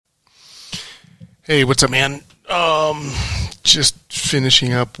Hey, what's up, man? Just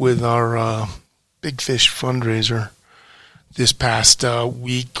finishing up with our Big Fish fundraiser this past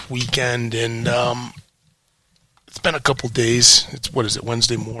weekend, and it's been a couple days. It's what is it,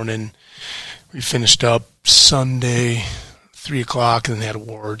 Wednesday morning? We finished up Sunday, 3 o'clock, and then they had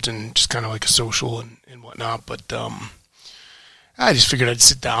awards and just kind of like a social and whatnot. But I just figured I'd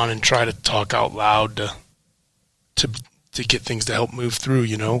sit down and try to talk out loud to to get things to help move through,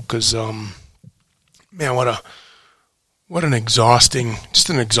 because man, what an exhausting, just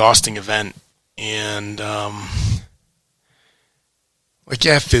an exhausting event. And like,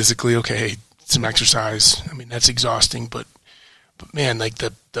 yeah, physically, okay, some exercise. I mean, that's exhausting, but man, like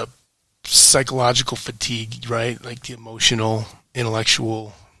the psychological fatigue, right? Like the emotional,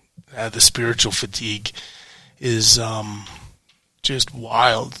 intellectual, the spiritual fatigue is just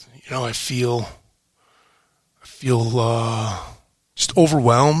wild. I feel just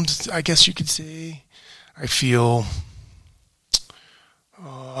overwhelmed, I guess you could say. I feel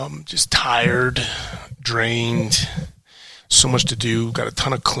just tired, drained, so much to do, got a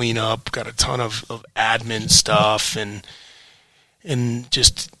ton of cleanup, got a ton of admin stuff, and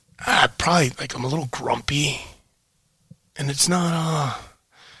just probably, like, I'm a little grumpy, and it's not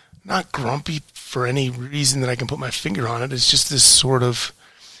grumpy for any reason that I can put my finger on it. It's just this sort of,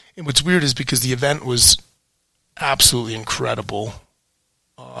 and what's weird is because the event was absolutely incredible,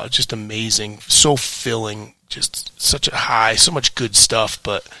 just amazing, so filling, just such a high, so much good stuff,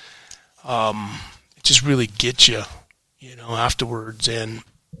 but it just really gets you, afterwards, and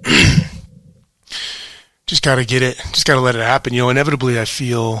just gotta get it, just gotta let it happen. Inevitably I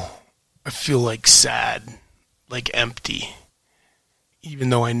feel like sad, like empty, even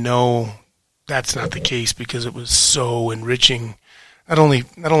though I know that's not the case because it was so enriching, not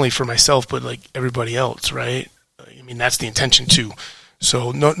only for myself but like everybody else, right? I mean, that's the intention too.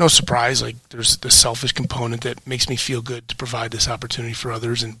 So no surprise, like there's the selfish component that makes me feel good to provide this opportunity for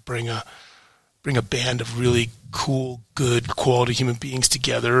others and bring a band of really cool, good, quality human beings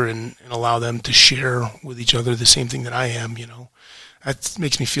together and allow them to share with each other the same thing that I am. That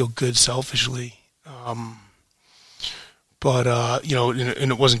makes me feel good selfishly. But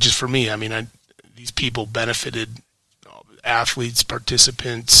and it wasn't just for me. I mean, these people benefited, athletes,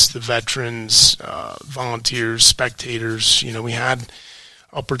 participants, the veterans, volunteers, spectators. We had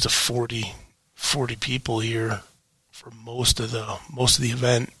upwards of 40 people here for most of the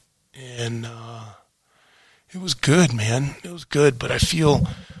event, and it was good, man. It was good, but I feel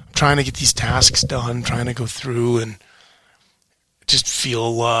I'm trying to get these tasks done, trying to go through, and just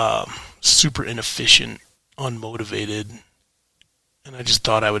feel super inefficient, unmotivated. And I just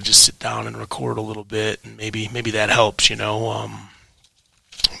thought I would just sit down and record a little bit, and maybe that helps, But yeah,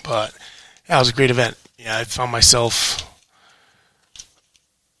 it was a great event. Yeah, I found myself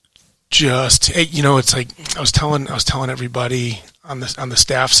just, hey, it's like I was telling everybody on the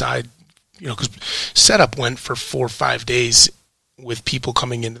staff side, because setup went for 4 or 5 days with people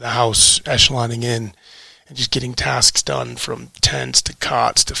coming into the house, echeloning in, and just getting tasks done, from tents to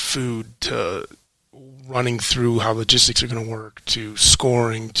cots to food to running through how logistics are going to work, to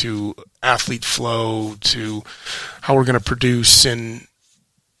scoring, to athlete flow, to how we're going to produce and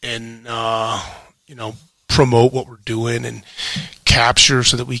promote what we're doing and capture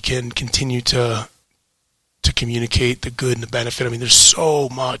so that we can continue to communicate the good and the benefit. I mean, there's so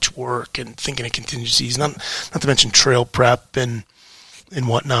much work and thinking of contingencies, not to mention trail prep and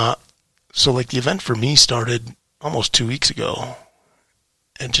whatnot. So, like, the event for me started almost 2 weeks ago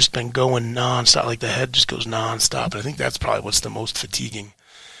and just been going nonstop. Like, the head just goes nonstop. And I think that's probably what's the most fatiguing.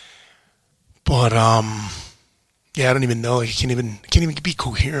 But yeah, I don't even know. Like, I can't even be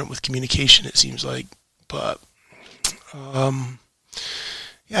coherent with communication, it seems like. But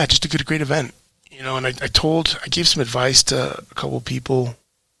yeah, just a great event. And I gave some advice to a couple of people,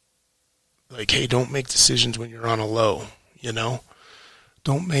 like, hey, don't make decisions when you're on a low.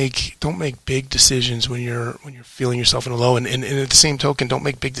 Don't make big decisions when you're feeling yourself in a low, and at the same token, don't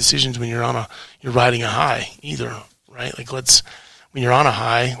make big decisions when you're riding a high either, right? Like, when you're on a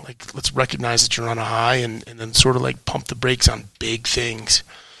high, like, let's recognize that you're on a high, and then sort of like pump the brakes on big things.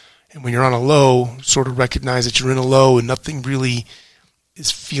 And when you're on a low, sort of recognize that you're in a low and nothing really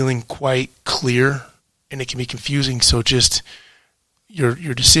is feeling quite clear, and it can be confusing. So just your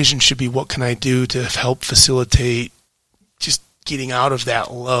decision should be, what can I do to help facilitate just getting out of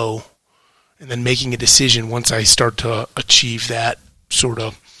that low, and then making a decision once I start to achieve that sort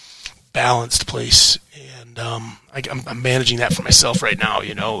of balanced place. And I'm managing that for myself right now.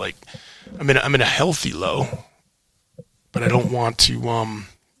 Like, I'm in a healthy low, but I don't want to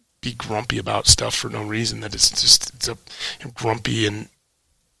be grumpy about stuff for no reason. That it's grumpy and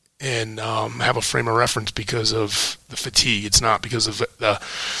and have a frame of reference because of the fatigue. It's not because of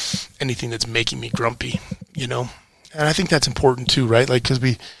anything that's making me grumpy, you know. And I think that's important too, right? Like, because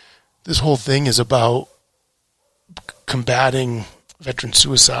this whole thing is about combating veteran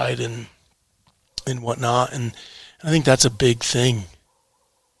suicide and whatnot, and I think that's a big thing,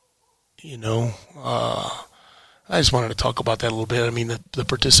 you know. I just wanted to talk about that a little bit. I mean, the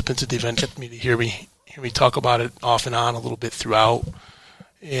participants at the event got me to hear me talk about it off and on a little bit throughout,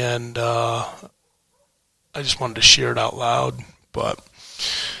 and I just wanted to share it out loud. But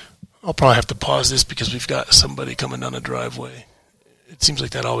I'll probably have to pause this because we've got somebody coming down the driveway. It seems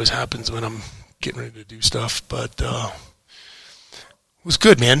like that always happens when I'm getting ready to do stuff, but it was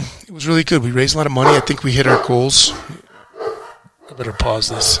good, man. It was really good. We raised a lot of money. I think we hit our goals. I better pause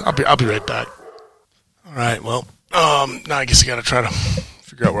this. I'll be right back. All right. Well, now I guess I got to try to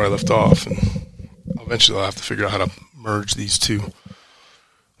figure out where I left off, and eventually I'll have to figure out how to merge these two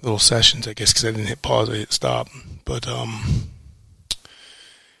little sessions, I guess, because I didn't hit pause. I hit stop. But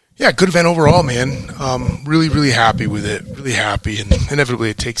yeah, good event overall, man. Really, really happy with it. Really happy, and inevitably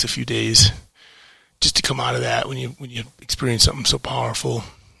it takes a few days just to come out of that when you experience something so powerful.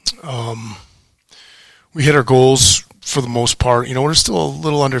 We hit our goals for the most part. You know, we're still a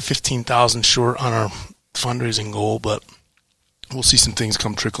little under 15,000 short on our fundraising goal, but we'll see some things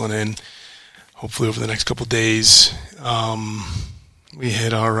come trickling in hopefully over the next couple of days. We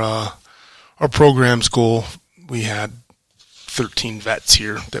hit our programs goal. We had 13 vets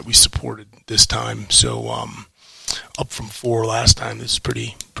here that we supported this time, so up from 4 last time. This is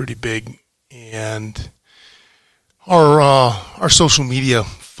pretty big. And our social media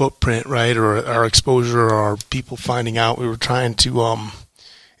footprint, right, or our exposure, or our people finding out, we were trying to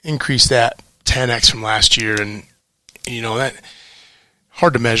increase that 10x from last year, and you know, that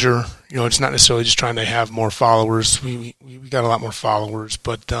hard to measure. You know, it's not necessarily just trying to have more followers. We got a lot more followers,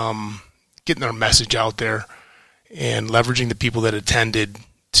 but getting our message out there and leveraging the people that attended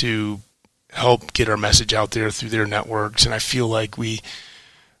to help get our message out there through their networks. And I feel like I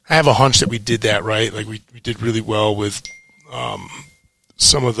have a hunch that we did that right. Like we did really well with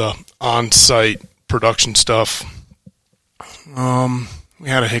some of the on-site production stuff. We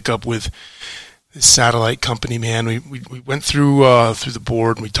had a hiccup with this satellite company, man. We went through the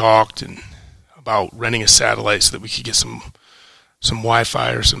board and we talked about renting a satellite so that we could get some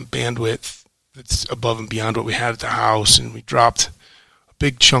Wi-Fi or some bandwidth that's above and beyond what we had at the house, and we dropped a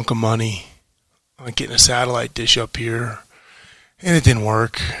big chunk of money on getting a satellite dish up here, and it didn't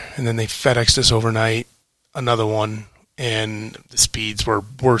work. And then they FedExed us overnight another one, and the speeds were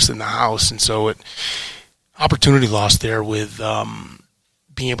worse than the house, and so opportunity lost there with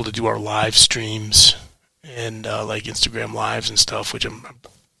being able to do our live streams and like Instagram lives and stuff, which I'm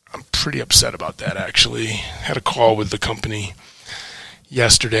pretty upset about that, actually. Had a call with the company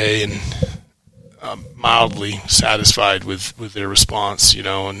yesterday, and mildly satisfied with their response, you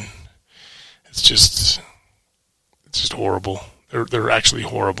know, and it's just horrible. They're actually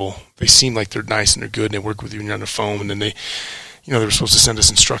horrible. They seem like they're nice and they're good and they work with you when you're on the phone, and then they were supposed to send us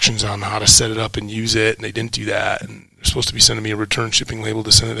instructions on how to set it up and use it, and they didn't do that. And they're supposed to be sending me a return shipping label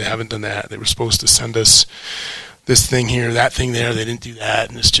to send it. They haven't done that. They were supposed to send us this thing here, that thing there. They didn't do that,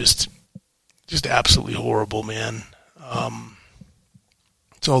 and it's just absolutely horrible, man.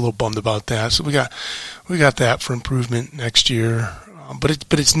 So a little bummed about that. So we got that for improvement next year.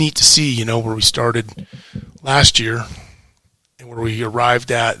 But it's neat to see, you know, where we started last year and where we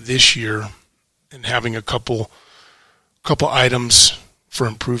arrived at this year, and having a couple items for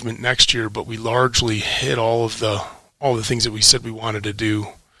improvement next year. But we largely hit all the things that we said we wanted to do,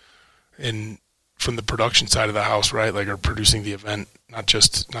 and from the production side of the house, right? Like, our producing the event, not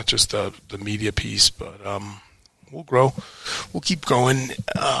just the media piece, but we'll grow. We'll keep going.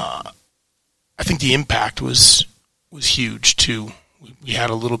 I think the impact was huge too. We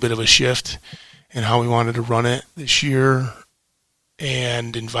had a little bit of a shift in how we wanted to run it this year,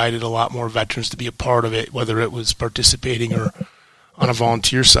 and invited a lot more veterans to be a part of it, whether it was participating or on a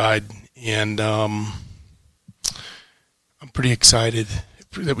volunteer side. And I'm pretty excited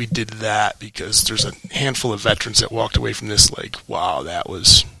that we did that, because there's a handful of veterans that walked away from this like, wow, that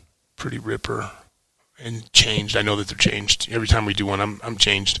was pretty ripper, and changed. I know that they're changed. Every time we do one, I'm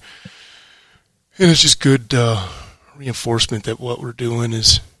changed. And it's just good reinforcement that what we're doing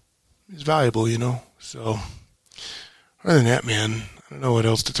is valuable, you know. So other than that, man, I don't know what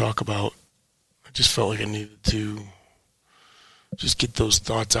else to talk about. I just felt like I needed to just get those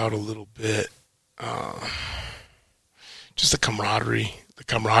thoughts out a little bit. Just the camaraderie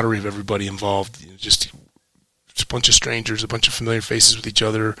of everybody involved. You know, just a bunch of strangers, a bunch of familiar faces with each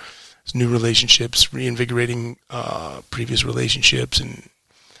other, new relationships, reinvigorating previous relationships, and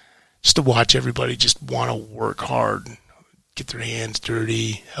just to watch everybody just want to work hard, get their hands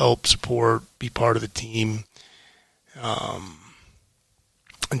dirty, help, support, be part of the team,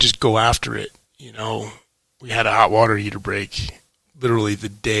 and just go after it. We had a hot water heater break literally the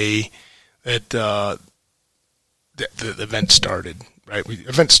day that the event started, right? The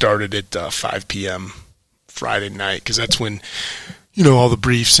event started at 5 p.m. Friday night, because that's when, all the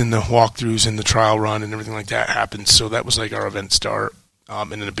briefs and the walkthroughs and the trial run and everything like that happened. So that was like our event start,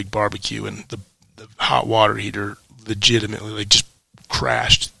 and then a big barbecue. And the hot water heater legitimately just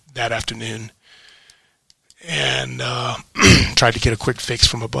crashed that afternoon. And tried to get a quick fix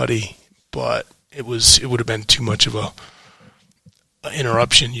from a buddy, but it would have been too much of a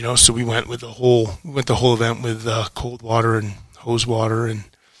interruption, So we went the whole event with cold water and hose water, and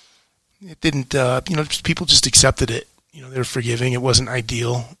it didn't. People just accepted it. They were forgiving. It wasn't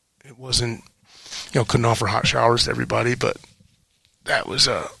ideal. It wasn't. Couldn't offer hot showers to everybody, but that was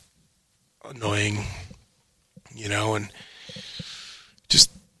annoying. And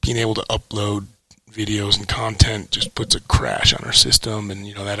just being able to upload videos and content just puts a crash on our system, and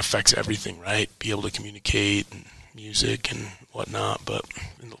that affects everything, right? Be able to communicate and music and whatnot, but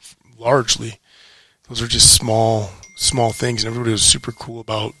largely those are just small things, and everybody was super cool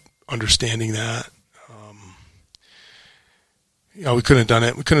about understanding that. We couldn't have done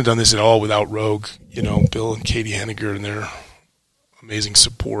it. We couldn't have done this at all without Rogue. Bill and Katie Henniger and their amazing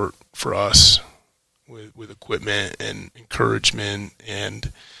support for us with equipment and encouragement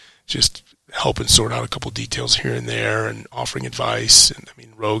and just helping sort out a couple details here and there and offering advice. And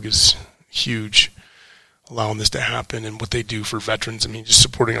Rogue is huge, allowing this to happen, and what they do for veterans. Just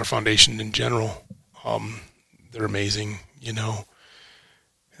supporting our foundation in general. They're amazing.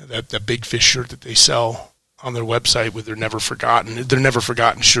 That Big Fish shirt that they sell on their website with their Never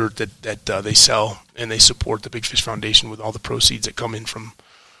Forgotten shirt that they sell, and they support the Big Fish Foundation with all the proceeds that come in from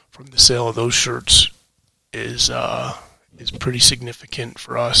the sale of those shirts is pretty significant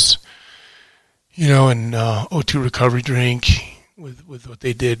for us. And O2 Recovery Drink with what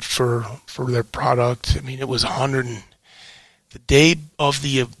they did for their product. It was 100 the day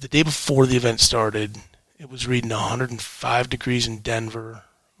before the event started. It was reading 105 degrees in Denver.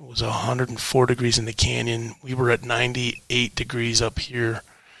 It was 104 degrees in the canyon. We were at 98 degrees up here.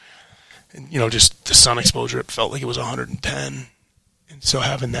 And, just the sun exposure, it felt like it was 110. And so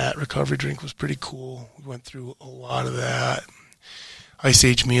having that recovery drink was pretty cool. We went through a lot of that. Ice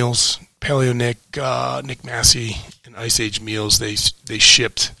Age Meals, Paleo Nick Massey, and Ice Age Meals, they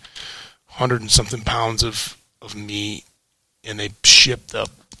shipped 100 and something pounds of meat, and they shipped the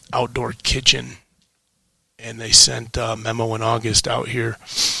outdoor kitchen. And they sent Memo in August out here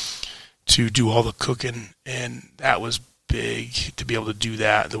to do all the cooking, and that was big to be able to do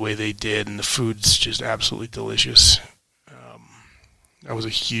that the way they did, and the food's just absolutely delicious. That was a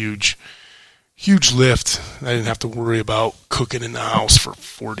huge lift. I didn't have to worry about cooking in the house for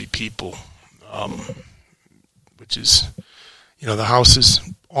 40 people, which is, the house is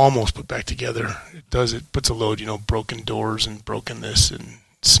almost put back together. It puts a load, broken doors and broken this and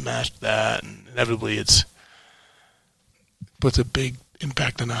smashed that, and inevitably puts a big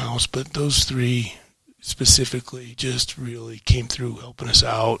impact on the house. But those three specifically just really came through helping us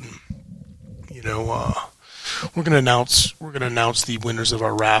out. And we're gonna announce the winners of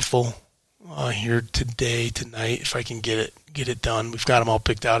our raffle here tonight, if I can get it done. We've got them all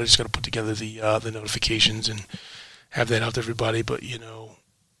picked out. I just got to put together the notifications and have that out to everybody. But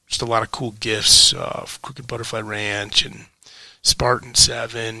just a lot of cool gifts, Crooked Butterfly Ranch and Spartan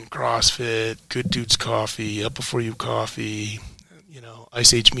 7, CrossFit, Good Dudes Coffee, Up Before You Coffee,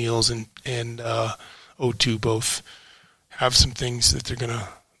 Ice Age Meals and O2 both have some things that they're gonna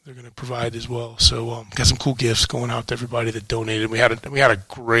provide as well. So got some cool gifts going out to everybody that donated. We had a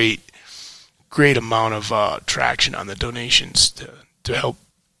great amount of traction on the donations to help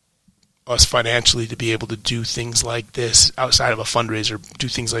us financially to be able to do things like this outside of a fundraiser, do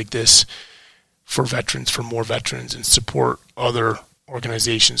things like this for veterans, for more veterans, and support other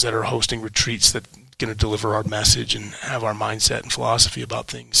organizations that are hosting retreats that are going to deliver our message and have our mindset and philosophy about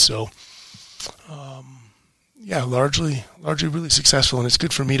things. So, largely really successful, and it's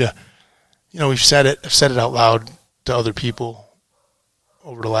good for me to, I've said it out loud to other people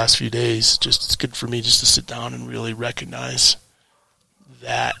over the last few days. Just it's good for me just to sit down and really recognize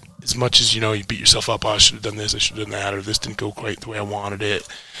that, as much as you beat yourself up, I should have done this, I should have done that, or this didn't go quite the way I wanted it.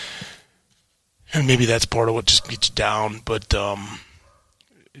 And maybe that's part of what just beats you down, but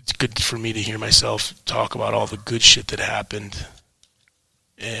it's good for me to hear myself talk about all the good shit that happened,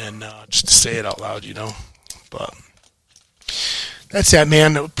 and just to say it out loud, But that's that,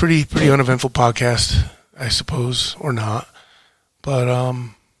 man. A pretty uneventful podcast, I suppose, or not. But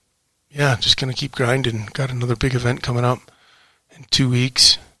yeah, just going to keep grinding. Got another big event coming up in 2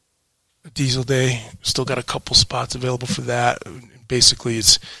 weeks. A Diesel Day. Still got a couple spots available for that. Basically,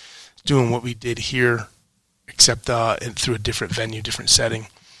 it's doing what we did here, except through a different venue, different setting.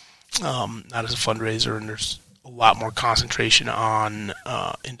 Not as a fundraiser, and there's a lot more concentration on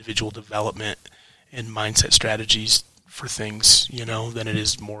individual development and mindset strategies for things, than it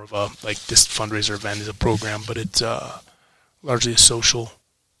is more of a, like, this fundraiser event is a program, but it's largely a social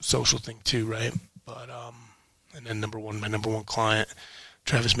thing too, right? But and then my number one client,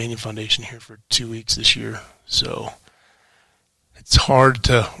 Travis Manion Foundation, here for 2 weeks this year. So it's hard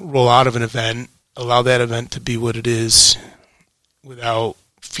to roll out of an event, allow that event to be what it is without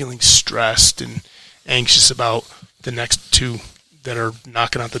feeling stressed and anxious about the next two that are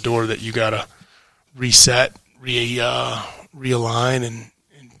knocking out the door that you gotta reset, realign, and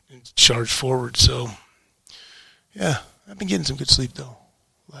charge forward. So yeah, I've been getting some good sleep though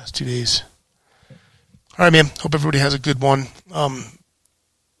last 2 days. All right, man. Hope everybody has a good one.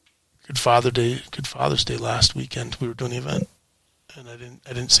 Good Father's Day last weekend. We were doing the event, and I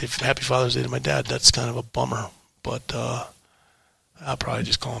didn't say Happy Father's Day to my dad. That's kind of a bummer, but I'll probably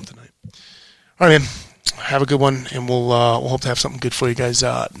just call him tonight. All right, man. Have a good one, and we'll hope to have something good for you guys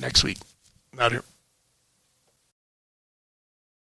next week. Out here.